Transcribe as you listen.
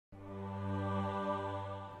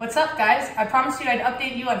What's up, guys? I promised you I'd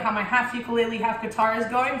update you on how my half ukulele, half guitar is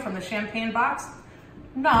going from the champagne box.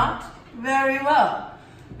 Not very well.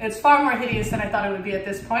 It's far more hideous than I thought it would be at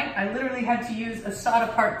this point. I literally had to use a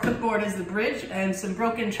sawed-apart clipboard as the bridge and some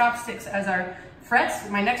broken chopsticks as our frets.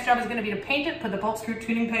 My next job is going to be to paint it, put the bolt screw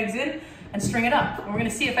tuning pegs in, and string it up. And we're going to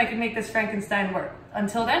see if I can make this Frankenstein work.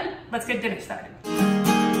 Until then, let's get dinner started.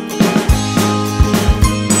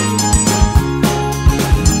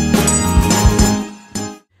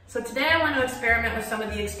 So today I want to experiment with some of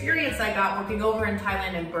the experience I got working over in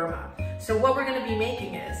Thailand and Burma. So what we're going to be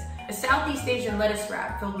making is a Southeast Asian lettuce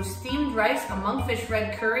wrap filled with steamed rice, a monkfish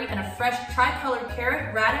red curry, and a fresh tri-colored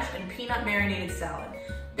carrot, radish, and peanut marinated salad.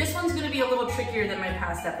 This one's going to be a little trickier than my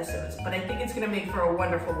past episodes, but I think it's going to make for a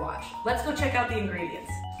wonderful watch. Let's go check out the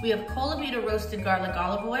ingredients. We have Colavita roasted garlic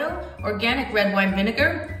olive oil, organic red wine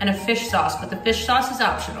vinegar, and a fish sauce, but the fish sauce is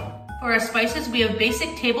optional. For our spices, we have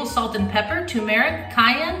basic table salt and pepper, turmeric,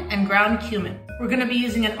 cayenne, and ground cumin. We're going to be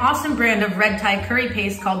using an awesome brand of red Thai curry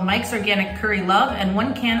paste called Mike's Organic Curry Love and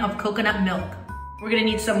 1 can of coconut milk. We're going to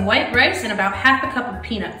need some white rice and about half a cup of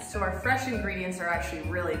peanuts. So our fresh ingredients are actually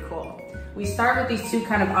really cool. We start with these two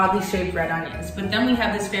kind of oddly shaped red onions, but then we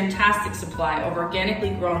have this fantastic supply of organically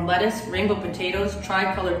grown lettuce, rainbow potatoes,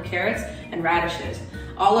 tri-colored carrots, and radishes.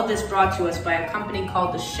 All of this brought to us by a company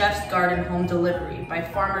called the Chef's Garden Home Delivery by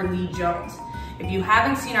Farmer Lee Jones. If you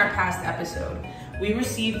haven't seen our past episode, we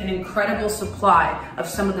received an incredible supply of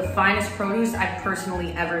some of the finest produce I've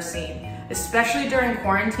personally ever seen. Especially during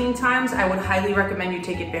quarantine times, I would highly recommend you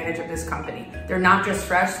take advantage of this company. They're not just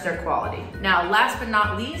fresh, they're quality. Now, last but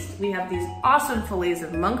not least, we have these awesome fillets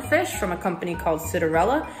of monkfish from a company called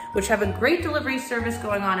Cinderella, which have a great delivery service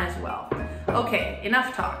going on as well. Okay,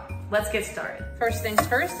 enough talk. Let's get started. First things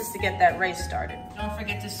first is to get that rice started. Don't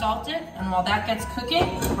forget to salt it, and while that gets cooking,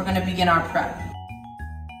 we're gonna begin our prep.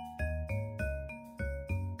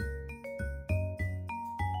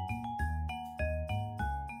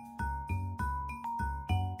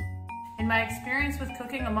 In my experience with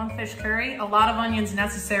cooking a monkfish curry, a lot of onions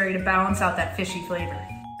necessary to balance out that fishy flavor.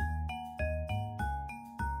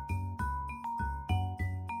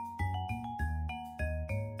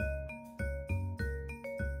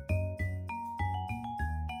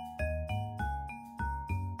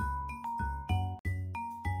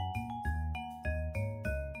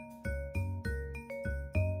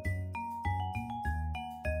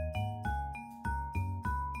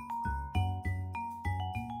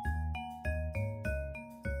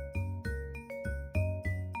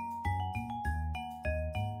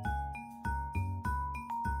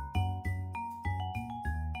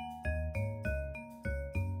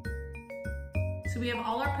 So we have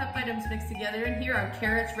all our prep items mixed together in here, our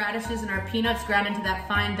carrots, radishes, and our peanuts ground into that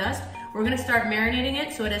fine dust. We're gonna start marinating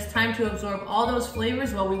it so it has time to absorb all those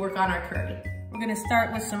flavors while we work on our curry. We're gonna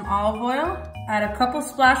start with some olive oil, add a couple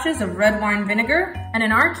splashes of red wine vinegar, and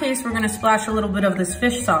in our case, we're gonna splash a little bit of this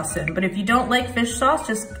fish sauce in, but if you don't like fish sauce,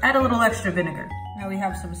 just add a little extra vinegar. Now we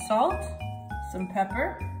have some salt, some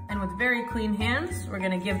pepper, and with very clean hands, we're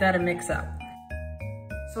gonna give that a mix up.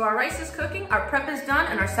 So our rice is cooking, our prep is done,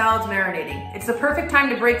 and our salad's marinating. It's the perfect time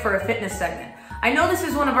to break for a fitness segment. I know this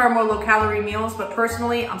is one of our more low-calorie meals, but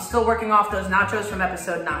personally, I'm still working off those nachos from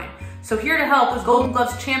episode 9. So here to help is Golden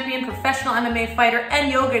Gloves champion, professional MMA fighter, and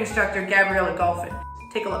yoga instructor, Gabriella Golfin.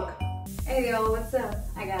 Take a look. Hey y'all, what's up?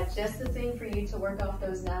 I got just the thing for you to work off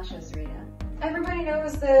those nachos, Rita. Everybody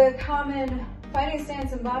knows the common fighting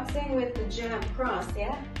stance in boxing with the jab cross,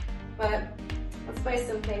 yeah? But let's spice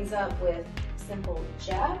some things up with simple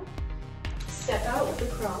jab, step out with the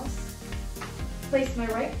cross, place my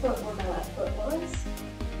right foot where my left foot was,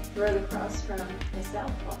 throw the cross from my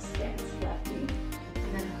southpaw stance, left knee,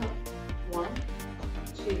 and then hook. 1,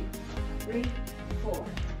 2, 3, 4,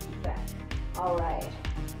 back. All right.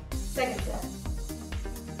 Second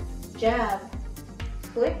set. Jab,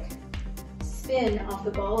 click, spin off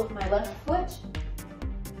the ball of my left foot,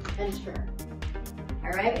 and turn.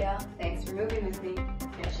 All right, y'all. Thanks for moving with me.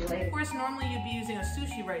 Catch you later. Of course, normally you'd be using a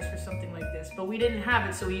sushi rice for something like this, but we didn't have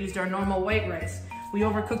it, so we used our normal white rice. We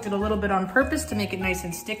overcooked it a little bit on purpose to make it nice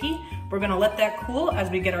and sticky. We're gonna let that cool as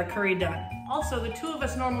we get our curry done. Also, the two of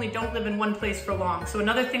us normally don't live in one place for long, so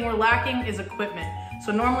another thing we're lacking is equipment.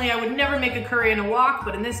 So normally I would never make a curry in a wok,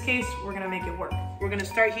 but in this case, we're gonna make it work. We're gonna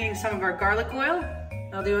start heating some of our garlic oil.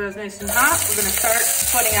 Now the oil is nice and hot. We're gonna start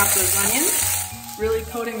sweating out those onions. Really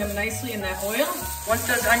coating them nicely in that oil. Once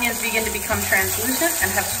those onions begin to become translucent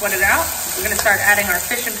and have sweated out, we're gonna start adding our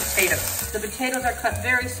fish and potatoes. The potatoes are cut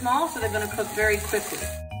very small, so they're gonna cook very quickly.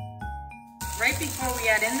 Right before we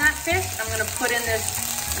add in that fish, I'm gonna put in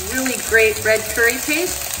this really great red curry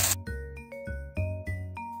paste.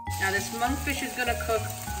 Now this monkfish is gonna cook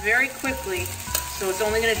very quickly, so it's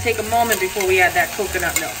only gonna take a moment before we add that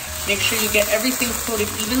coconut milk. Make sure you get everything coated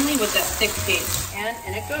evenly with that thick paste. And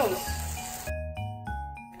in it goes.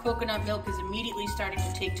 Coconut milk is immediately starting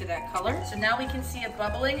to take to that color. So now we can see it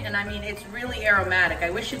bubbling, and I mean, it's really aromatic.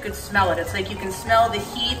 I wish you could smell it. It's like you can smell the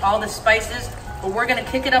heat, all the spices, but we're gonna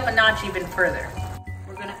kick it up a notch even further.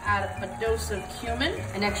 We're gonna add a dose of cumin,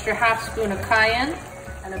 an extra half spoon of cayenne,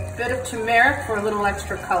 and a bit of turmeric for a little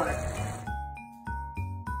extra color.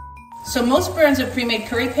 So most brands of pre-made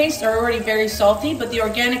curry paste are already very salty, but the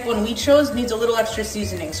organic one we chose needs a little extra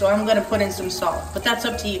seasoning, so I'm gonna put in some salt, but that's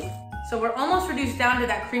up to you. So we're almost reduced down to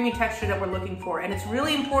that creamy texture that we're looking for, and it's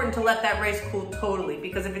really important to let that rice cool totally,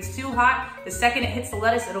 because if it's too hot, the second it hits the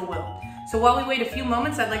lettuce, it'll wilt. So while we wait a few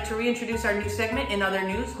moments, I'd like to reintroduce our new segment, In Other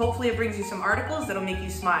News. Hopefully it brings you some articles that'll make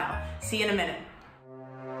you smile. See you in a minute.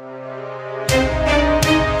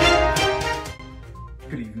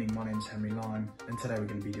 Good evening, my name's Henry Lime, and today we're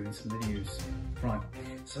going to be doing some of the news. Right,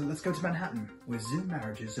 so let's go to Manhattan, where Zoom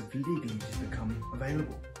marriages have legally become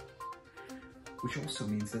available, which also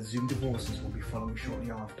means that Zoom divorces will be following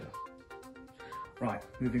shortly after. Right,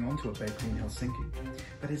 moving on to a bakery in Helsinki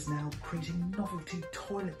that is now creating novelty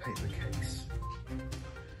toilet paper cakes.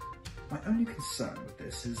 My only concern with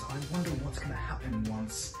this is I wonder what's going to happen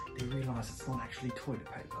once they realise it's not actually toilet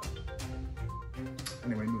paper.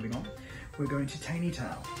 Anyway, moving on. We're going to Tiny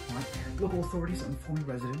Town, right? Local authorities are informing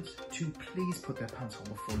residents to please put their pants on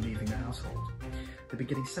before leaving the household. They've been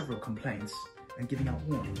getting several complaints and giving out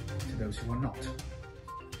warning to those who are not.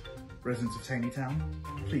 Residents of Tiny Town,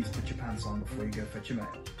 please put your pants on before you go fetch your mail.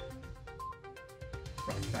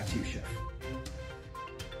 Right, back to you, Chef.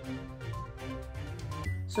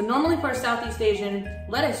 So normally for a Southeast Asian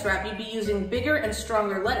lettuce wrap, you'd be using bigger and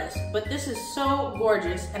stronger lettuce, but this is so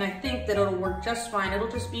gorgeous, and I think that it'll work just fine. It'll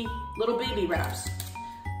just be little baby wraps.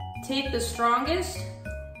 Take the strongest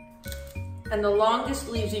and the longest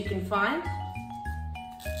leaves you can find.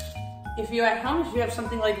 If you're at home, if you have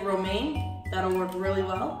something like romaine, that'll work really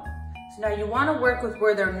well. So now you want to work with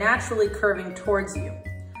where they're naturally curving towards you.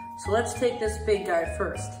 So let's take this big guy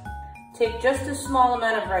first. Take just a small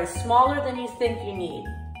amount of rice, smaller than you think you need,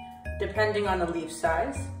 depending on the leaf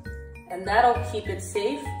size, and that'll keep it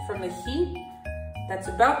safe from the heat that's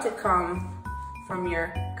about to come from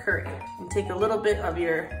your curry. And take a little bit of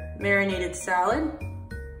your marinated salad,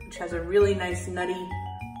 which has a really nice nutty,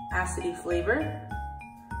 acidy flavor,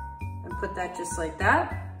 and put that just like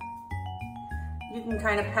that. You can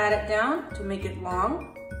kind of pat it down to make it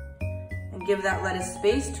long and give that lettuce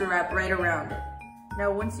space to wrap right around it. Now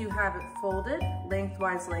once you have it folded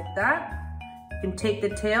lengthwise like that, you can take the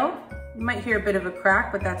tail. You might hear a bit of a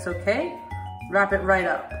crack, but that's okay. Wrap it right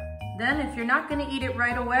up. Then if you're not gonna eat it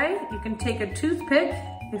right away, you can take a toothpick,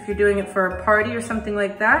 if you're doing it for a party or something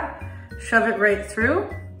like that, shove it right through.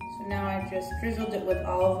 So now I've just drizzled it with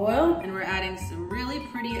olive oil, and we're adding some really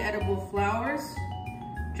pretty edible flowers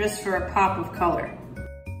just for a pop of color.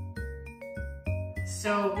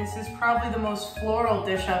 So this is probably the most floral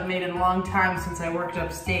dish I've made in a long time since I worked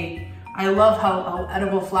upstate. I love how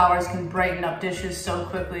edible flowers can brighten up dishes so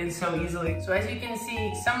quickly and so easily. So as you can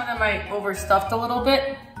see, some of them I overstuffed a little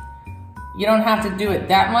bit. You don't have to do it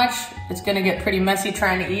that much. It's gonna get pretty messy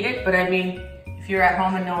trying to eat it, but I mean, if you're at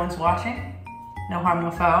home and no one's watching, no harm, no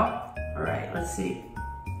foul. All right, let's see.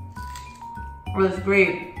 Oh, that's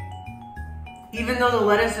great. Even though the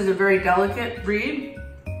lettuce is a very delicate breed,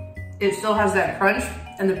 it still has that crunch,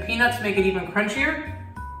 and the peanuts make it even crunchier.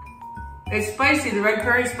 It's spicy, the red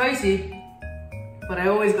curry is spicy, but I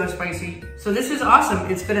always go spicy. So this is awesome.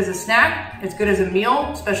 It's good as a snack, it's good as a meal,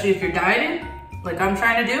 especially if you're dieting, like I'm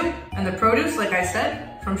trying to do. And the produce, like I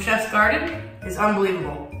said, from Chef's Garden is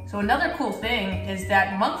unbelievable. So another cool thing is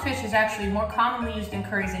that monkfish is actually more commonly used in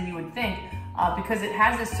curries than you would think, because it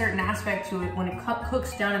has a certain aspect to it. When it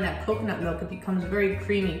cooks down in that coconut milk, it becomes very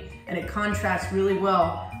creamy, and it contrasts really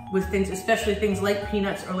well with things, especially things like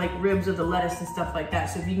peanuts or like ribs of the lettuce and stuff like that.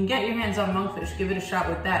 So if you can get your hands on monkfish, give it a shot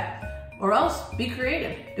with that. Or else, be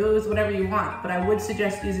creative. Do it with whatever you want, but I would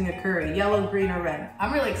suggest using a curry, yellow, green, or red.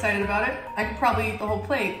 I'm really excited about it. I could probably eat the whole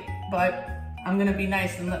plate, but I'm gonna be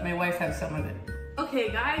nice and let my wife have some of it.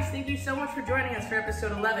 Okay guys, thank you so much for joining us for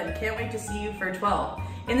episode 11. Can't wait to see you for 12.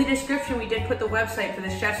 In the description, we did put the website for the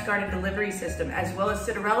Chef's Garden delivery system, as well as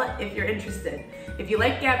Cinderella if you're interested. If you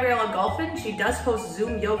like Gabriella Golfin, she does host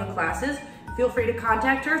Zoom yoga classes. Feel free to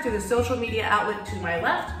contact her through the social media outlet to my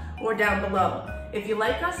left or down below. If you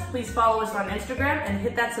like us, please follow us on Instagram and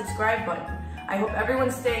hit that subscribe button. I hope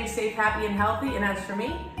everyone's staying safe, happy, and healthy, and as for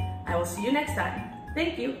me, I will see you next time.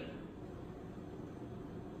 Thank you.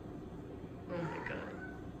 Oh my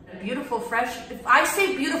God. beautiful, fresh. If I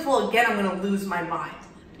say beautiful again, I'm gonna lose my mind.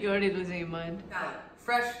 You're already losing your mind. Got it.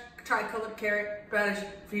 Fresh, tri-colored carrot, radish,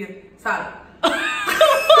 feta, salad.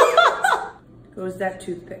 Goes that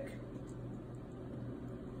toothpick.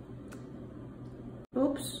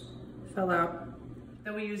 Oops, fell out.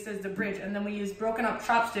 Then we used as the bridge, and then we used broken up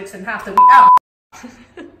chopsticks and half the ow!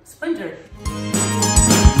 Splintered.